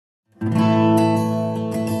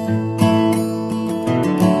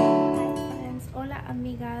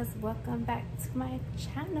welcome back to my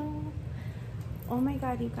channel. Oh my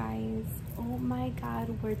god, you guys, oh my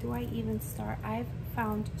god, where do I even start? I've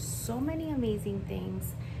found so many amazing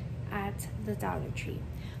things at the Dollar Tree.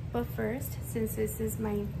 But first, since this is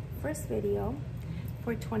my first video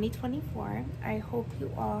for 2024, I hope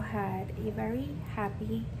you all had a very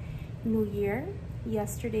happy new year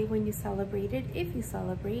yesterday when you celebrated. If you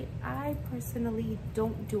celebrate, I personally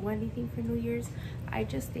don't do anything for New Year's. I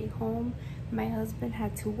just stay home. My husband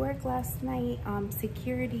had to work last night,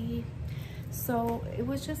 security, so it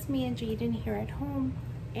was just me and Jaden here at home.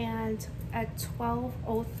 And at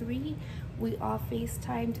 12:03 we all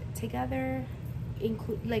FaceTimed together,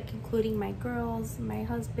 including my girls, my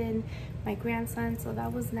husband, my grandson, so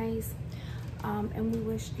that was nice. And we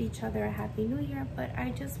wished each other a happy new year. But I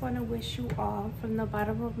just want to wish you all from the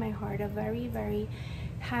bottom of my heart a very, very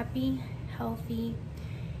happy, healthy,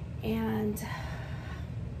 and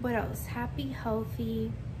what else? Happy,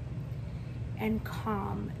 healthy, and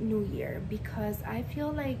calm new year, because I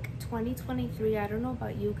feel like 2023, I don't know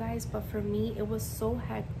about you guys, but for me it was so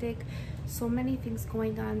hectic, so many things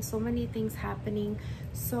going on, so many things happening.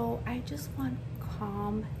 So I just want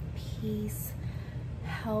calm, peace,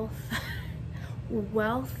 health,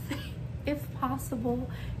 wealth, if possible,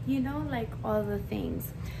 you know, like all the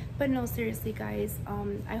things. But no, seriously guys,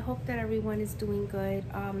 I hope that everyone is doing good.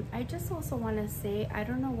 I just also want to say, I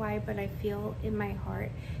don't know why, but I feel in my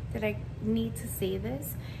heart that I need to say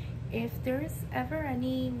this. If there's ever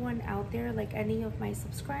anyone out there, like any of my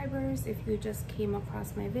subscribers, if you just came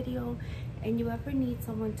across my video and you ever need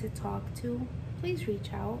someone to talk to, please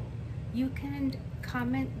reach out. You can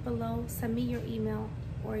comment below, send me your email,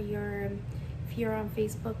 or your, if you're on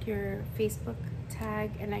Facebook, your Facebook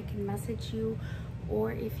tag, and I can message you.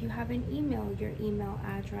 Or if you have an email, your email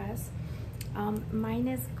address. Mine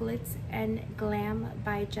is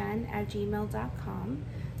glitzandglambyjen@gmail.com.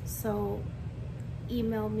 So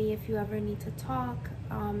email me if you ever need to talk.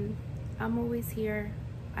 I'm always here.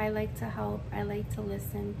 I like to help, I like to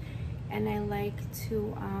listen, and I like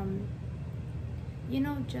to you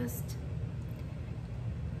know, just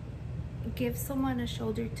give someone a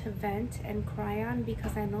shoulder to vent and cry on,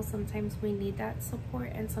 because I know sometimes we need that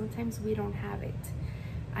support and sometimes we don't have it.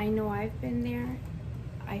 I know I've been there.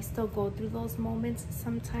 I still go through those moments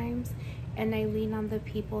sometimes, and I lean on the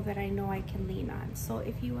people that I know I can lean on. So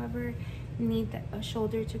if you ever need a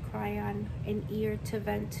shoulder to cry on, an ear to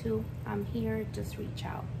vent to, I'm here. Just reach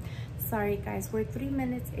out. Sorry guys, we're 3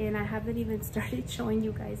 minutes in. I haven't even started showing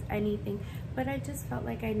you guys anything, but I just felt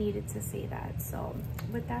like I needed to say that. So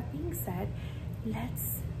with that being said,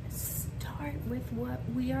 let's start with what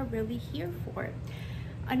we are really here for.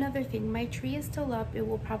 Another thing, my tree is still up. It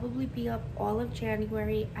will probably be up all of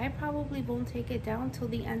January. I probably won't take it down till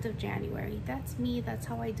the end of January. That's me. That's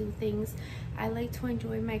how I do things. I like to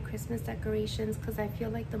enjoy my Christmas decorations because I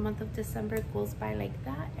feel like the month of December goes by like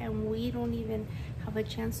that and we don't even have a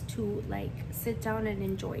chance to like sit down and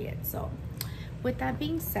enjoy it. So with that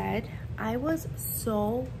being said, I was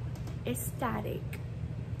so ecstatic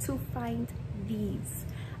to find these.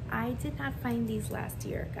 I did not find these last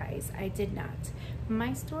year, guys. I did not.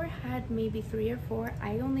 My store had maybe 3 or 4.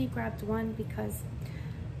 I only grabbed one because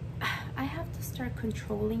I have to start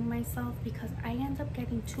controlling myself, because I end up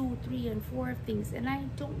getting 2, 3, and 4 things and I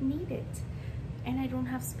don't need it. And I don't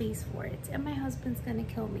have space for it. And my husband's gonna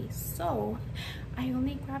kill me. So I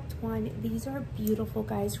only grabbed one. These are beautiful,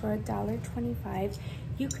 guys, for $1.25.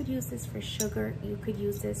 You could use this for sugar. You could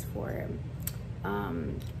use this for a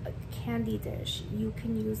candy dish. You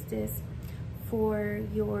can use this for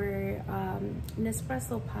your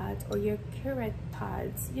Nespresso pods or your Keurig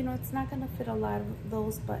pods. You know, it's not gonna fit a lot of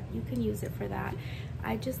those, but you can use it for that.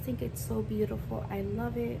 I just think it's so beautiful. I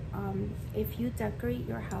love it. If you decorate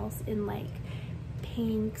your house in like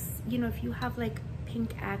pinks, you know, if you have like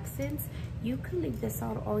pink accents, you can leave this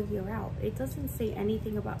out all year out. It doesn't say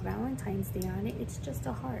anything about Valentine's Day on it. It's just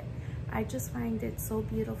a heart. I just find it so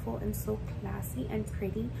beautiful and so classy and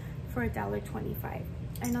pretty for $1.25.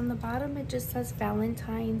 And on the bottom it just says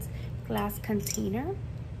Valentine's glass container.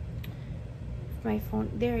 My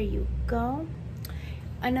phone, there you go.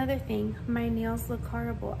 Another thing, my nails look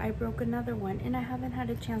horrible. I broke another one and I haven't had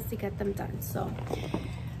a chance to get them done. So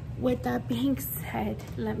with that being said,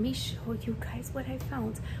 let me show you guys what I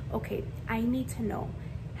found. Okay, I need to know,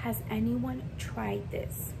 has anyone tried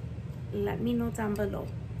this? Let me know down below.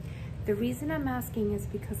 The reason I'm asking is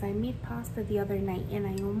because I made pasta the other night and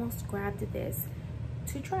I almost grabbed this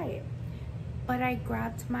to try it. But I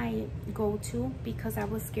grabbed my go-to because I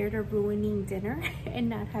was scared of ruining dinner and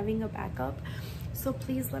not having a backup. So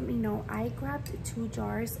please let me know. I grabbed 2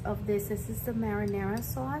 jars of this. This is the marinara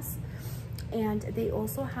sauce. And they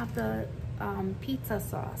also have the pizza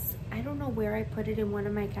sauce. I don't know where I put it in one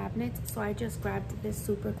of my cabinets, so I just grabbed this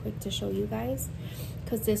super quick to show you guys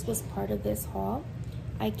because this was part of this haul.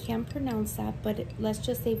 I can't pronounce that, but let's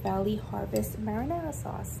just say Valley Harvest marinara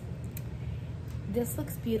sauce. This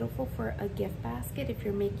looks beautiful for a gift basket if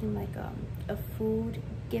you're making like a food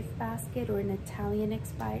gift basket or an Italian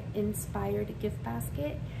inspired gift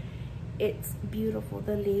basket. It's beautiful.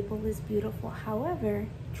 The label is beautiful. However,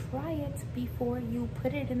 try it before you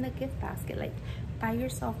put it in the gift basket. Like, buy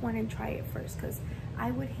yourself one and try it first, because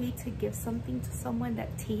I would hate to give something to someone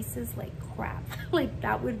that tastes like crap. Like,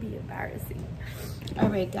 that would be embarrassing. All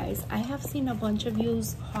right, guys, I have seen a bunch of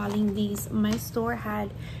yous hauling these. My store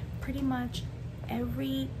had pretty much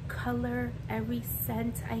every color, every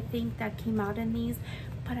scent, I think, that came out in these,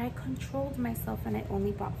 but I controlled myself and I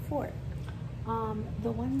only bought 4.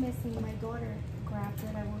 The one missing, my daughter grabbed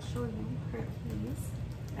it. I will show you her keys.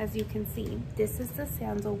 As you can see, this is the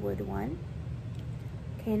sandalwood one.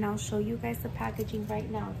 Okay, and I'll show you guys the packaging right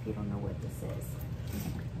now if you don't know what this is.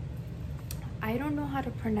 I don't know how to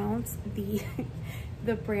pronounce the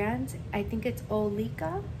the brand. I think it's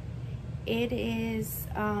Olika. It is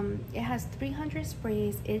it has 300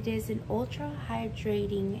 sprays. It is an ultra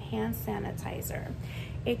hydrating hand sanitizer.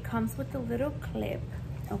 It comes with a little clip,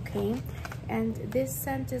 okay? And this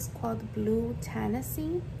scent is called Blue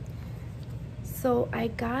Tennessee. So I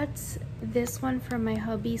got this one for my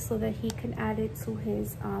hubby so that he can add it to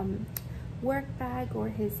his work bag or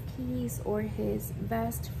his keys or his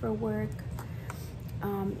vest for work.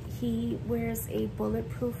 He wears a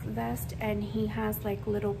bulletproof vest and he has like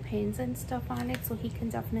little pins and stuff on it, so he can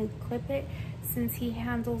definitely clip it. Since he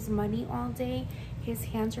handles money all day, his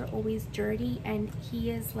hands are always dirty, and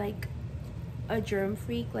he is like a germ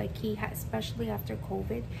freak. Like, he has, especially after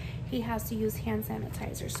COVID, he has to use hand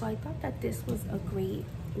sanitizer. So I thought that this was a great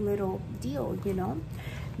little deal, you know.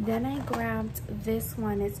 Then I grabbed this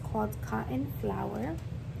one. It's called Cotton Flower.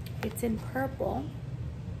 It's in purple.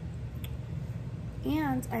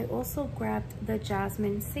 And I also grabbed the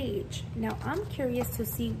Jasmine Sage. Now, I'm curious to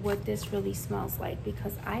see what this really smells like,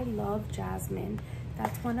 because I love jasmine.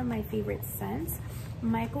 That's one of my favorite scents.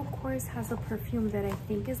 Michael Kors has a perfume that I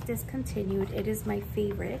think is discontinued. It is my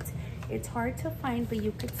favorite. It's hard to find, but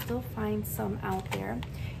you could still find some out there.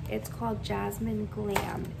 It's called Jasmine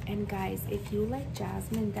Glam. And guys, if you like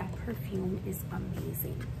jasmine, that perfume is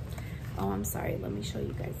amazing. Oh, I'm sorry, let me show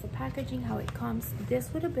you guys the packaging, how it comes. This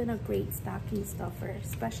would have been a great stocking stuffer,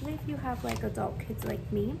 especially if you have like adult kids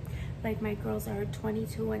like me. Like, my girls are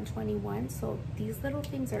 22 and 21, so these little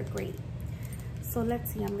things are great. So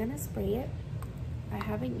let's see, I'm gonna spray it. I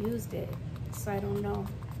haven't used it, so I don't know.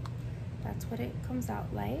 That's what it comes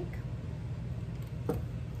out like.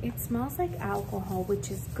 It smells like alcohol,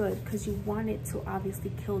 which is good because you want it to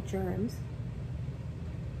obviously kill germs.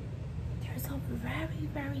 There's a very,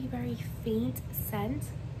 very, very faint scent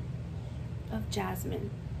of jasmine,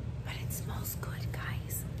 but it smells good,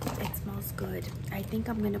 guys. It smells good. I think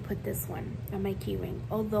I'm gonna put this one on my key ring.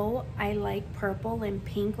 Although I like purple and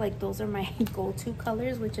pink, like those are my go-to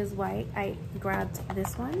colors, which is why I grabbed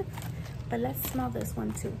this one. But let's smell this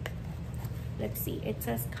one too. Let's see, it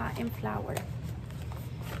says Cotton Flower.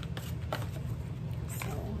 So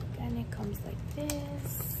again, it comes like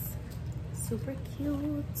this. Super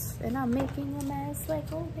cute, and I'm making a mess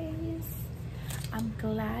like always. I'm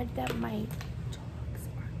glad that my dogs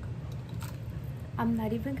are gone. I'm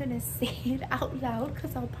not even gonna say it out loud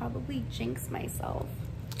because I'll probably jinx myself.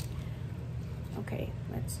 Okay,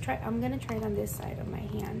 let's try. I'm gonna try it on this side of my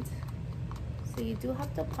hand. So you do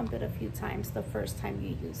have to pump it a few times the first time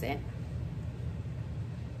you use it.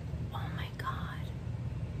 Oh my god.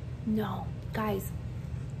 No, guys,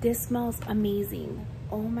 this smells amazing.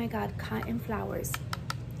 Oh my god, Cotton Flowers.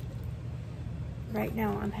 Right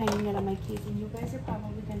now, I'm hanging it on my keys, and you guys are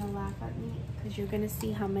probably gonna laugh at me because you're gonna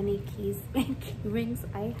see how many keys and key rings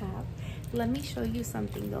I have. Let me show you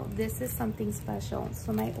something though. This is something special.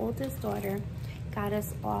 So my oldest daughter got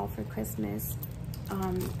us all for Christmas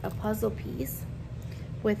a puzzle piece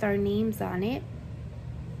with our names on it,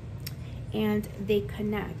 and they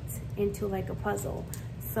connect into like a puzzle.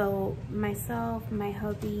 So myself, my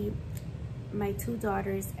hubby, my 2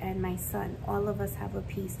 daughters, and my son, all of us have a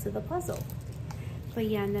piece to the puzzle. But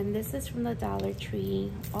yeah, and then this is from the Dollar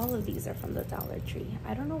Tree. All of these are from the Dollar Tree.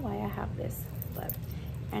 I don't know why I have this, but,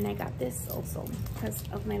 and I got this also because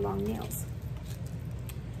of my long nails.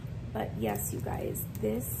 But yes, you guys,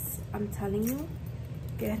 this, I'm telling you,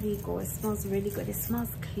 que rico. It smells really good. It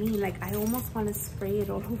smells clean. Like, I almost want to spray it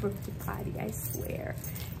all over my body, I swear.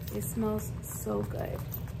 It smells so good.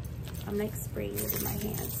 I'm like spraying it in my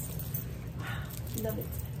hands. Love it.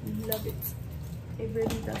 Love it. It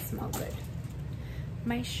really does smell good.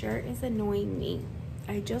 My shirt is annoying me.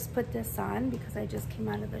 I just put this on because I just came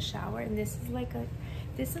out of the shower, and this is like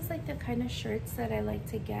the kind of shirts that I like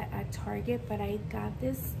to get at Target, but I got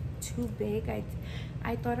this too big.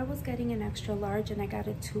 I thought I was getting an extra large and I got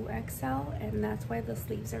a 2XL, and that's why the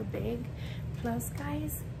sleeves are big. Plus,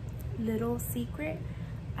 guys, little secret,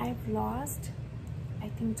 I've lost I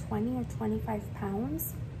think 20 or 25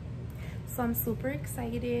 pounds. So I'm super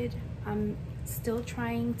excited. I'm still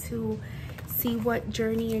trying to see what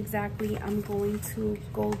journey exactly I'm going to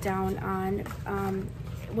go down on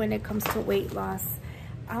when it comes to weight loss.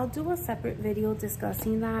 I'll do a separate video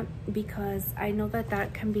discussing that because I know that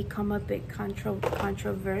that can become a bit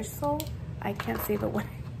controversial. I can't say the word.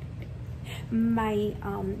 My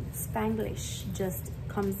Spanglish just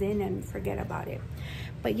comes in and forget about it.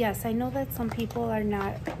 But yes, I know that some people are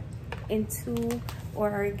not into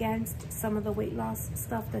or are against some of the weight loss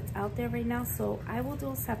stuff that's out there right now, so I will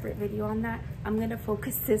do a separate video on that. I'm gonna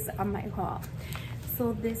focus this on my haul.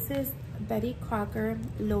 So this is Betty Crocker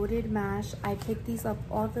loaded mash. I pick these up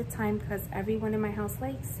all the time because everyone in my house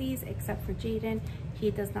likes these except for Jaden.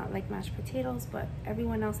 He does not like mashed potatoes, but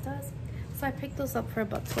everyone else does. So I picked those up for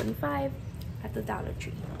about $25 at the Dollar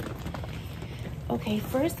Tree. Okay,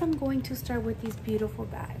 first I'm going to start with these beautiful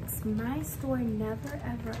bags. My store never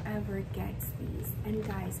ever gets these, and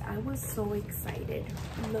guys, I was so excited.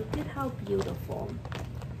 Look at how beautiful.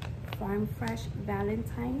 Farm Fresh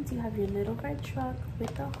Valentine's. You have your little red truck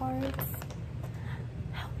with the hearts.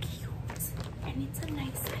 How cute. And it's a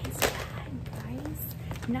nice size bag, guys.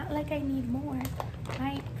 Not like I need more.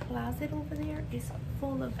 My closet over there is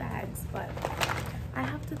full of bags, but I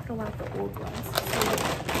have to throw out the old ones.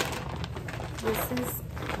 So this is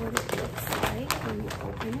what it looks like when you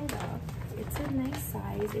open it up. It's a nice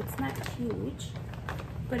size. It's not huge,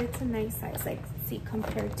 but it's a nice size. Like, see,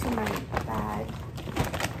 compared to my bag.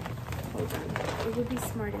 Hold on. It would be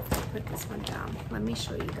smart if I put this one down. Let me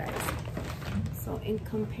show you guys. So in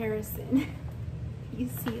comparison, you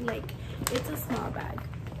see, like, it's a small bag,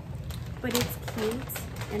 but it's cute,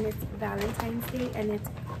 and it's Valentine's Day, and it's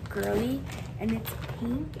girly, and it's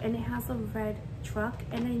pink, and it has a red truck,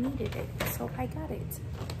 and I needed it, so I got it.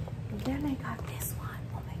 Then I got this one.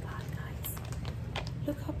 Oh my god, guys,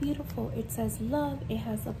 look how beautiful. It says love. It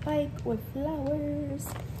has a bike with flowers.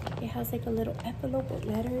 It has like a little envelope with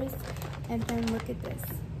letters, and then look at this.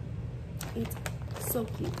 It's so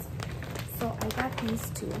cute. So I got these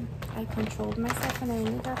two. I controlled myself and I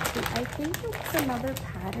only got two. I think it was another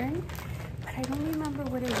pattern, but I don't remember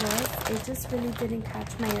what it was. It just really didn't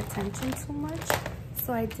catch my attention too much,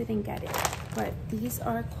 so I didn't get it. But these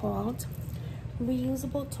are called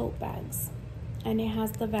reusable tote bags, and it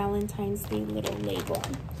has the Valentine's Day little label.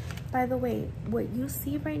 By the way, what you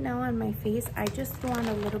see right now on my face, I just threw on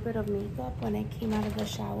a little bit of makeup when I came out of the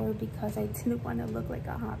shower because I didn't want to look like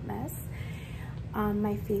a hot mess.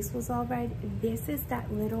 My face was all red. This is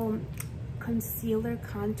that little concealer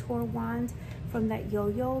contour wand from that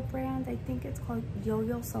Yo-Yo brand. I think it's called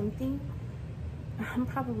Yo-Yo something. I'm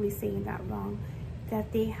probably saying that wrong.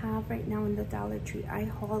 That they have right now in the Dollar Tree. I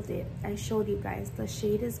hauled it. I showed you guys. The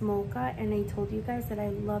shade is Mocha, and I told you guys that I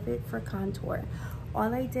love it for contour.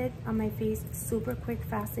 All I did on my face, super quick,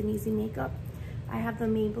 fast, and easy makeup. I have the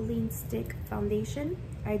Maybelline Stick Foundation.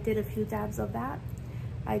 I did a few dabs of that.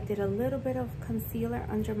 I did a little bit of concealer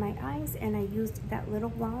under my eyes, and I used that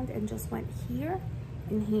little wand and just went here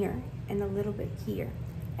and here and a little bit here,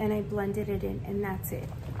 and I blended it in, and that's it.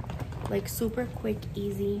 Like, super quick,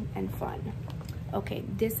 easy, and fun. Okay,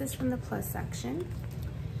 this is from the plus section.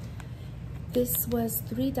 This was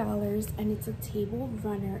 $3, and it's a table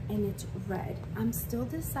runner, and it's red. I'm still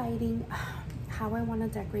deciding how I want to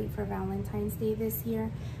decorate for Valentine's Day this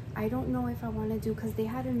year. I don't know if I want to do, because they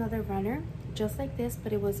had another runner just like this,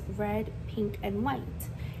 but it was red, pink, and white,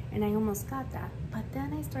 and I almost got that. But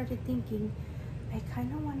then I started thinking, I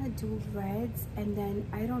kind of want to do reds, and then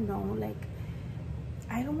I don't know, like,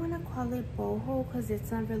 I don't want to call it boho because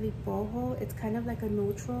it's not really boho. It's kind of like a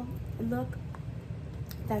neutral look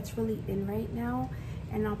that's really in right now,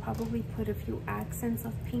 and I'll probably put a few accents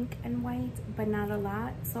of pink and white, but not a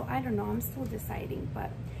lot. So I don't know, I'm still deciding,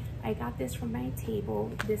 but I got this from my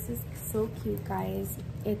table. This is so cute, guys.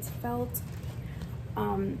 It's felt,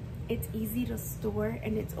 it's easy to store,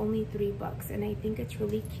 and it's only $3, and I think it's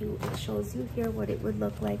really cute. It shows you here what it would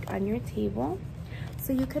look like on your table.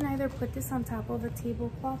 So you can either put this on top of a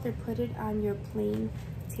tablecloth or put it on your plain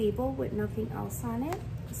table with nothing else on it.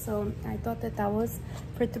 So I thought that that was,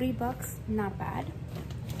 for $3, not bad.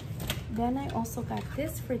 Then I also got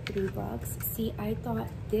this for $3. See, I thought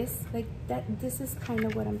this, like that, this is kind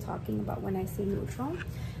of what I'm talking about when I say neutral.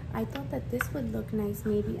 I thought that this would look nice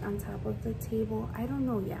maybe on top of the table. I don't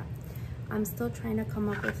know yet. I'm still trying to come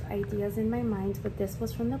up with ideas in my mind, but this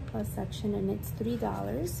was from the plus section and it's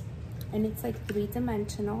 $3 and it's like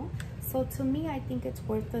 3-dimensional. So to me, I think it's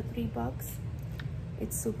worth the $3.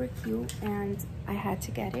 It's super cute and I had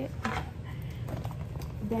to get it.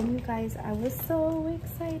 Then you guys, I was so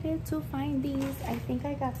excited to find these. I think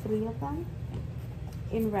I got 3 of them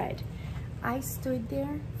in red. I stood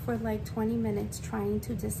there for like 20 minutes trying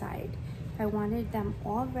to decide if I wanted them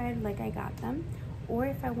all red like I got them, or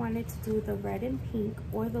if I wanted to do the red and pink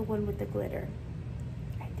or the one with the glitter.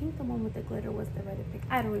 I think the one with the glitter was the red and pink.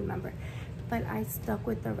 I don't remember, but I stuck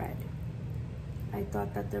with the red. I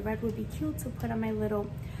thought that the red would be cute to put on my little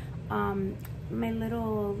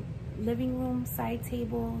living room side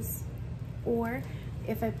tables, or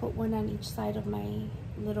if I put one on each side of my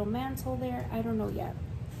little mantle there. I don't know yet.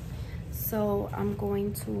 So I'm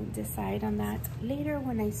going to decide on that later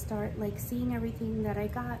when I start like seeing everything that I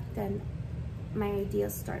got, then my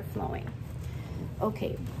ideas start flowing.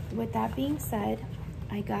 Okay, with that being said,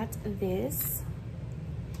 I got this,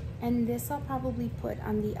 and this I'll probably put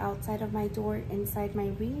on the outside of my door inside my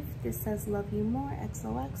wreath. This says love you more,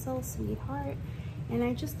 XOXO, sweetheart. And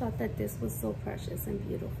I just thought that this was so precious and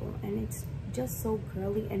beautiful, and it's just so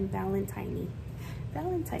girly and Valentine-y.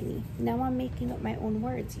 Valentine-y. Now I'm making up my own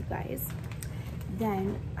words, you guys.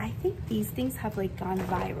 Then I think these things have like gone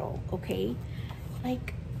viral, okay?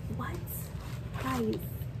 Like, what? Guys,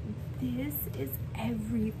 this is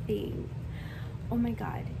everything. Oh my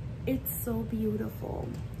God, it's so beautiful.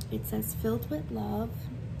 It says filled with love,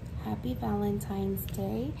 happy Valentine's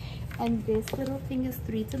Day. And this little thing is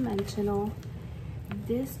 3-dimensional.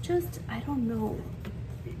 This just, I don't know,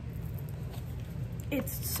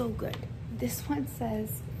 it's so good. This one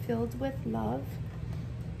says filled with love.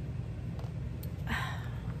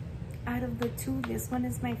 Out of the two, this one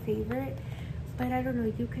is my favorite, but I don't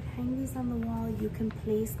know, you could hang these on the wall. You can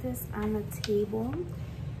place this on a table,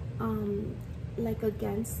 like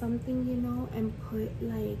against something, you know, and put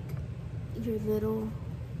like your little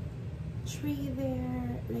tree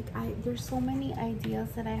there. Like there's so many ideas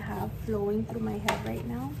that I have flowing through my head right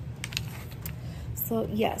now. So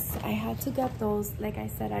yes, I had to get those. Like I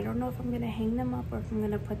said, I don't know if I'm gonna hang them up or if I'm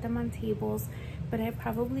gonna put them on tables, but I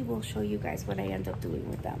probably will show you guys what I end up doing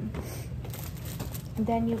with them.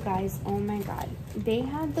 Then you guys, oh my God, they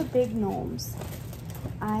had the big gnomes.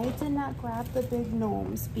 I did not grab the big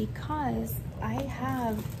gnomes because I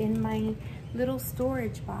have in my little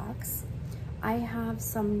storage box, I have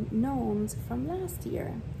some gnomes from last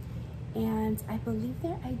year, and I believe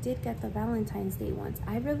that I did get the Valentine's Day ones.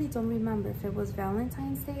 I really don't remember if it was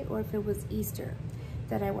Valentine's Day or if it was Easter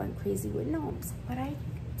that I went crazy with gnomes, but I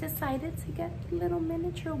decided to get little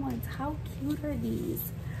miniature ones. How cute are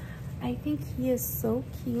these? I think he is so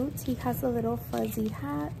cute. He has a little fuzzy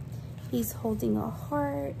hat. He's holding a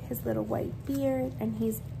heart, his little white beard, and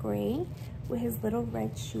he's gray with his little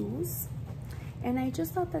red shoes. And I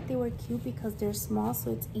just thought that they were cute because they're small,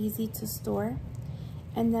 so it's easy to store.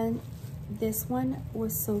 And then this one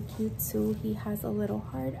was so cute too. He has a little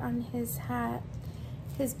heart on his hat,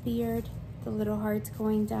 his beard, the little hearts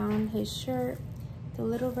going down his shirt, the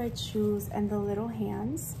little red shoes, and the little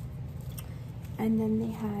hands. And then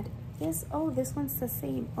they had this. Oh, this one's the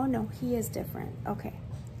same. Oh no, he is different. Okay.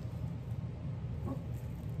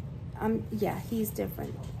 Yeah, he's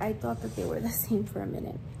different. I thought that they were the same for a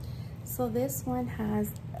minute. So this one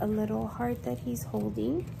has a little heart that he's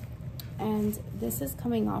holding, and this is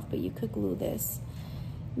coming off, but you could glue this.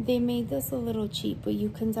 They made this a little cheap, but you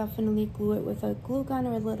can definitely glue it with a glue gun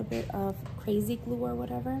or a little bit of crazy glue or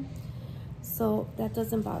whatever. So that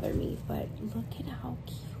doesn't bother me, but look at how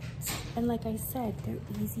cute. And like I said, they're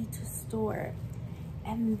easy to store.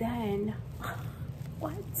 And then,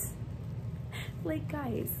 what? Like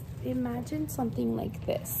guys, imagine something like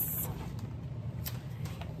this.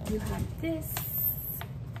 You have this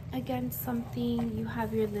against something, you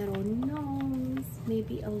have your little gnomes,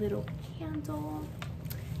 maybe a little candle.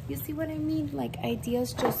 You see what I mean? Like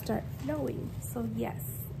ideas just start flowing. So yes,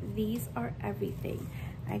 these are everything.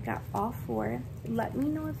 I got all 4. Let me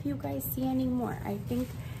know if you guys see any more. I think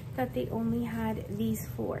that they only had these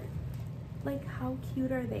 4. Like how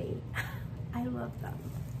cute are they? I love them.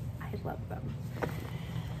 I love them.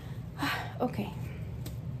 Okay.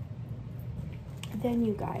 Then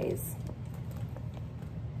you guys,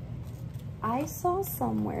 I saw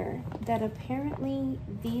somewhere that apparently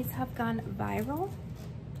these have gone viral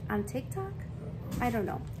on TikTok. I don't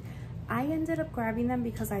know. I ended up grabbing them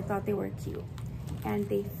because I thought they were cute. and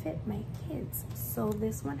they fit my kids. So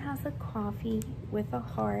this one has a coffee with a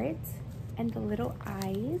heart and the little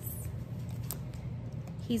eyes.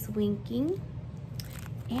 He's winking.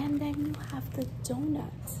 And then you have the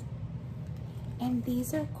donut. And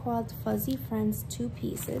these are called Fuzzy Friends 2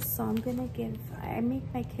 pieces. So I'm gonna I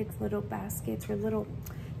make my kids little baskets or little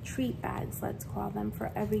treat bags, let's call them,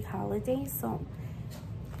 for every holiday. So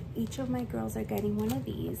each of my girls are getting one of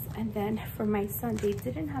these. And then for my son, they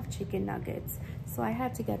didn't have chicken nuggets, so I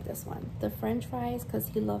had to get this one. The French fries, because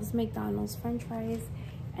he loves McDonald's French fries,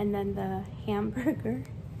 and then the hamburger.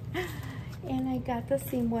 And I got the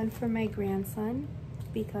same one for my grandson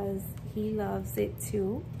because he loves it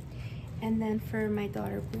too. And then for my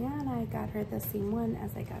daughter Brianna, I got her the same one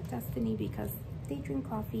as I got Destiny because they drink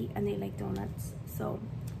coffee and they like donuts. So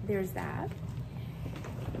there's that.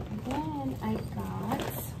 Then I got,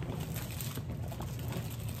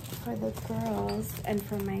 for the girls and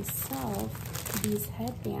for myself, these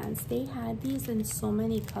headbands. They had these in so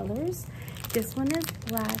many colors. This one is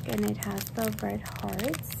black and it has the red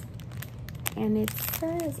hearts. And it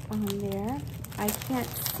says on there, I can't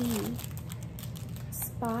see,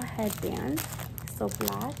 spa headband, so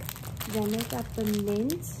black. Then I got the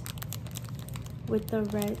mint with the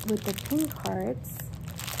red, with the pink hearts.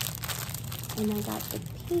 And I got the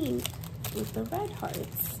pink with the red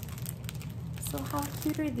hearts. So how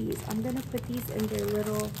cute are these? I'm gonna put these in their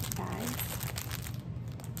little bags.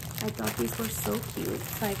 I thought these were so cute,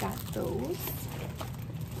 so I got those.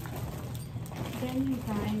 Then you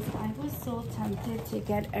guys, I was so tempted to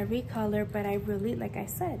get every color, but I really, like I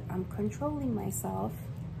said, I'm controlling myself.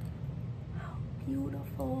 How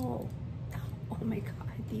beautiful. Oh my God,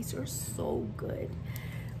 these are so good.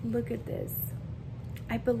 Look at this.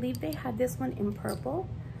 I believe they had this one in purple.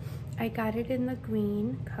 I got it in the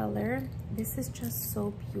green color. This is just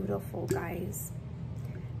so beautiful, guys.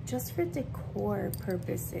 Just for decor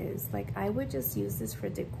purposes. Like, I would just use this for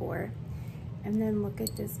decor. And then look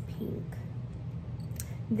at this pink.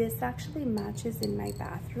 This actually matches in my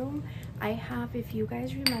bathroom. I have, if you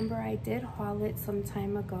guys remember, I did haul it some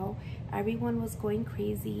time ago. Everyone was going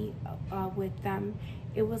crazy with them.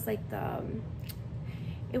 It was like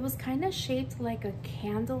it was kind of shaped like a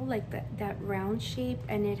candle, like that round shape,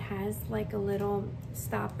 and it has like a little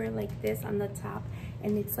stopper like this on the top,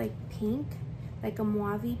 and it's like pink, like a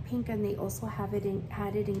mauve pink, and they also had it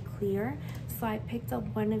in clear. So I picked up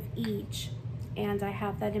one of each, and I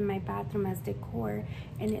have that in my bathroom as decor,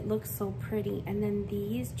 and it looks so pretty. And then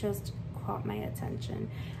these just caught my attention.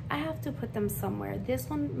 I have to put them somewhere. This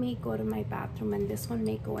one may go to my bathroom, and this one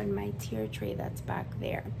may go in my tier tray that's back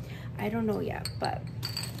there. I don't know yet, but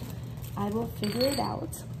I will figure it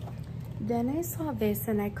out. Then I saw this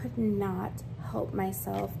and I could not help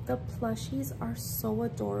myself. The plushies are so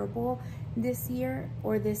adorable this year,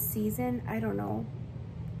 or this season, I don't know,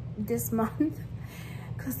 this month,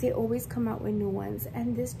 because they always come out with new ones.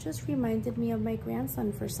 And this just reminded me of my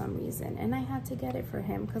grandson for some reason, and I had to get it for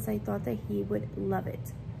him because I thought that he would love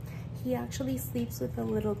it. He actually sleeps with a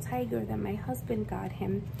little tiger that my husband got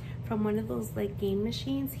him from one of those like game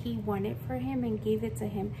machines. He won it for him and gave it to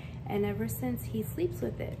him, and ever since he sleeps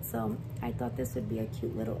with it. So I thought this would be a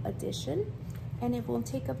cute little addition, and it won't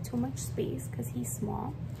take up too much space because he's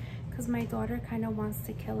small. Because my daughter kind of wants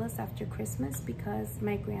to kill us after Christmas because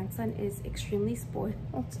my grandson is extremely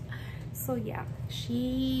spoiled. So yeah,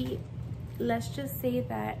 let's just say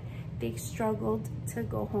that they struggled to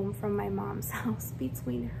go home from my mom's house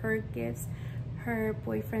between her gifts, her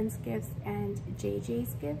boyfriend's gifts, and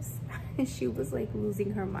JJ's gifts. She was like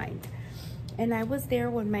losing her mind. And I was there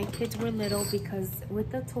when my kids were little, because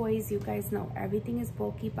with the toys, you guys know, everything is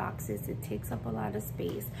bulky boxes. It takes up a lot of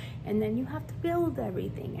space. And then you have to build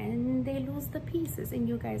everything, and they lose the pieces, and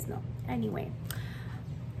you guys know. Anyway,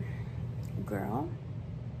 girl,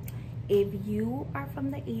 if you are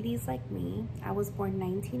from the 80s like me, I was born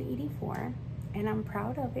 1984, and I'm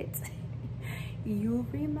proud of it. You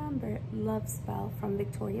remember Love Spell from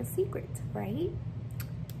Victoria's Secret, right?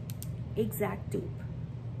 Exact dupe.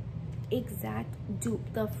 Exact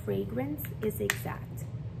dupe. The fragrance is exact.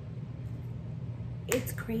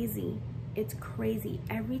 It's crazy. It's crazy.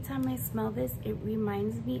 Every time I smell this, it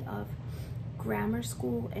reminds me of grammar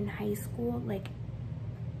school and high school. Like,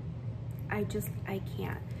 I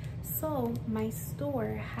can't. So my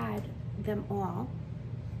store had them all,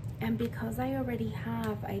 and because I already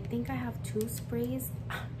have, I think I have 2 sprays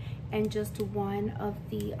and just one of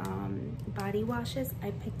the body washes,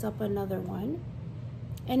 I picked up another one.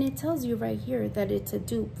 And it tells you right here that it's a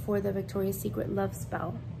dupe for the Victoria's Secret Love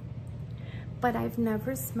Spell. But I've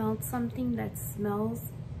never smelled something that's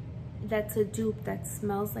a dupe that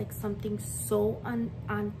smells like something so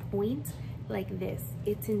on point like this.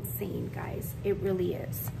 It's insane, guys. It really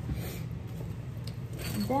is.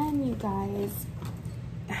 Then you guys,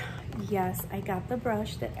 yes, I got the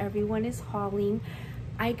brush that everyone is hauling.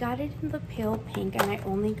 I got it in the pale pink and I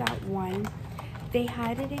only got one. They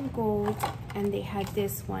had it in gold and they had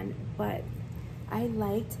this one, but I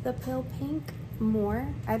liked the pale pink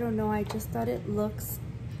more. I don't know, I just thought it looks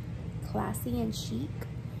classy and chic.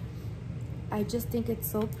 I just think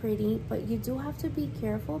it's so pretty, but you do have to be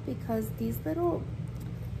careful because these little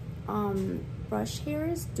brush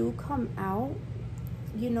hairs do come out,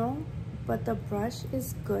 you know, but the brush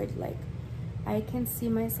is good. Like, I can see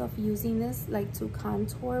myself using this like to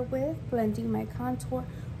contour with, blending my contour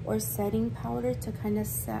or setting powder to kind of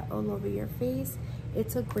set all over your face.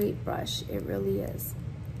 It's a great brush, it really is.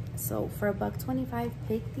 So for $1.25,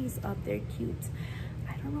 pick these up, they're cute.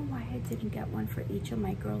 I don't know why I didn't get one for each of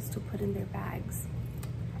my girls to put in their bags.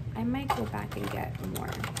 I might go back and get more.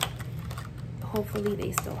 Hopefully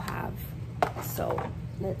they still have. So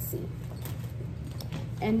let's see.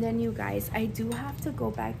 And then you guys, I do have to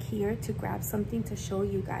go back here to grab something to show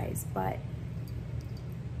you guys, but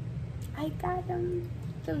I got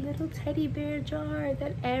the little teddy bear jar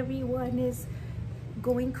that everyone is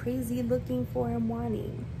going crazy looking for and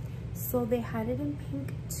wanting. So they had it in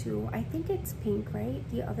pink too. I think it's pink, right?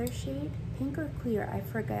 The other shade, pink or clear, I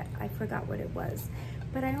forgot what it was.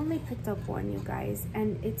 But I only picked up one, you guys.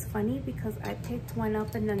 And it's funny because I picked one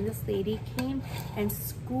up and then this lady came and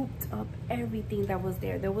scooped up everything that was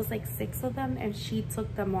there. There was like 6 of them and she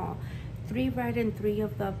took them all. 3 red and 3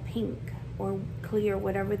 of the pink or clear,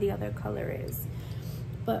 whatever the other color is.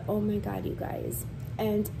 But oh my God, you guys.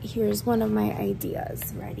 And here's one of my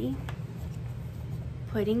ideas. Ready?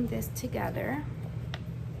 Putting this together.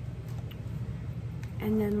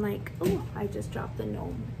 And then like, oh, I just dropped the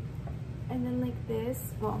gnome. And then like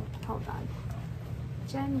this, well, hold on.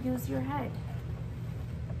 Jen, use your head.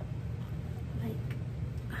 Like,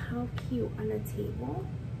 how cute on a table.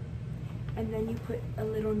 And then you put a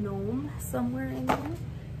little gnome somewhere in there.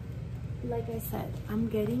 Like I said, I'm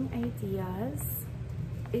getting ideas.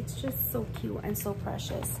 It's just so cute and so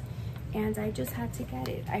precious. And I just had to get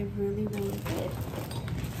it. I really, really did.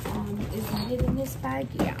 Is that it in this bag?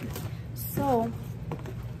 Yeah. So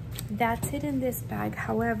that's it in this bag.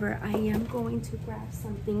 However, I am going to grab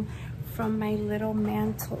something from my little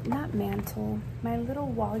mantle, not mantle, my little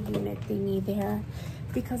wall unit thingy there,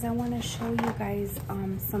 because I want to show you guys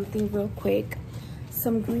something real quick.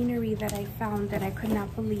 Some greenery that I found that I could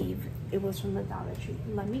not believe it was from the Dollar Tree.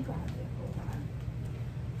 Let me grab it. Hold on.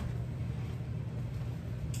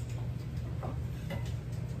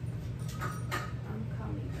 I'm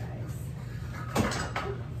coming, guys.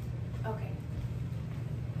 Okay.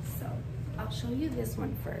 So I'll show you this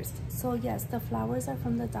one first. So yes, the flowers are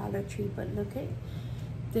from the Dollar Tree, but look at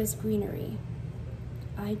this greenery.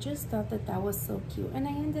 I just thought that that was so cute, and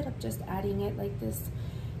I ended up just adding it like this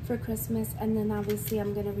for Christmas. And then obviously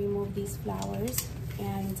I'm gonna remove these flowers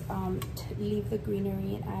and leave the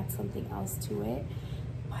greenery and add something else to it.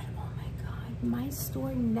 But oh my God, my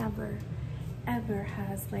store never ever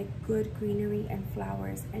has like good greenery and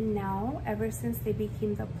flowers, and now ever since they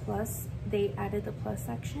became the plus, they added the plus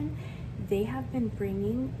section, they have been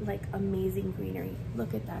bringing like amazing greenery.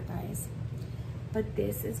 Look at that, guys. But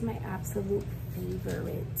this is my absolute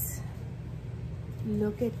favorite.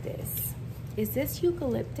 Look at this. Is this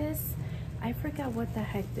eucalyptus? I forgot what the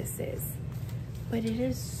heck this is, but it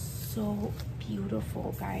is so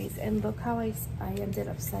beautiful, guys. And look how I ended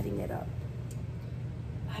up setting it up.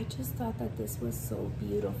 I just thought that this was so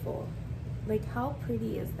beautiful. Like, how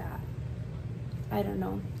pretty is that? I don't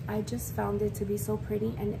know. I just found it to be so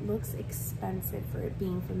pretty, and it looks expensive for it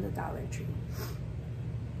being from the Dollar Tree.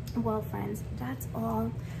 Well, friends, that's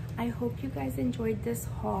all. I hope you guys enjoyed this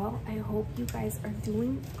haul. I hope you guys are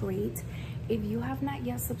doing great. If you have not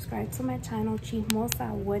yet subscribed to my channel,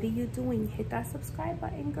 Chismosa, what are you doing? Hit that subscribe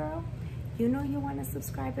button, girl. You know you want to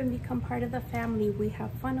subscribe and become part of the family. We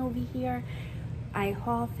have fun over here. I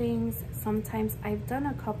haul things. Sometimes I've done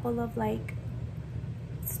a couple of like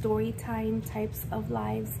story time types of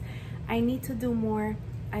lives. I need to do more.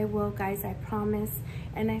 I will, guys, I promise.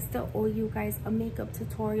 And I still owe you guys a makeup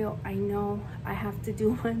tutorial. I know I have to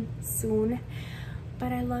do one soon.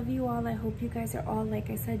 But I love you all. I hope you guys are all, like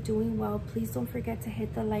I said, doing well. Please don't forget to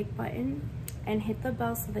hit the like button and hit the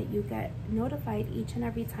bell so that you get notified each and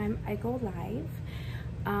every time I go live.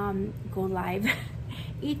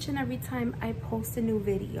 Each and every time I post a new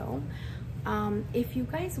video. If you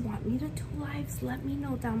guys want me to do lives, let me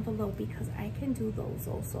know down below, because I can do those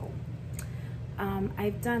also.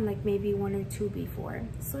 I've done like maybe 1 or 2 before.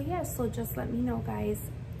 So yeah, so just let me know, guys.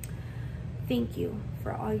 thank you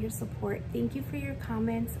for all your support. Thank you for your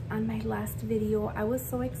comments on my last video. I was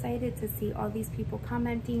so excited to see all these people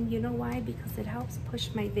commenting. You know why? Because it helps push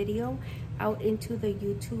my video out into the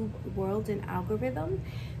YouTube world and algorithm.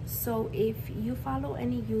 So if you follow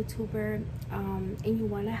any YouTuber and you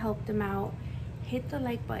want to help them out, hit the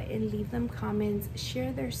like button, leave them comments,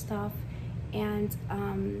 share their stuff, and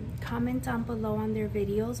comment down below on their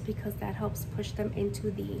videos, because that helps push them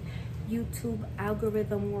into the YouTube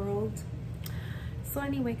algorithm world. So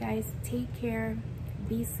anyway, guys, take care,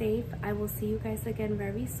 be safe. I will see you guys again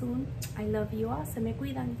very soon. I love you all. Se me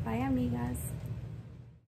cuidan. Bye, amigas.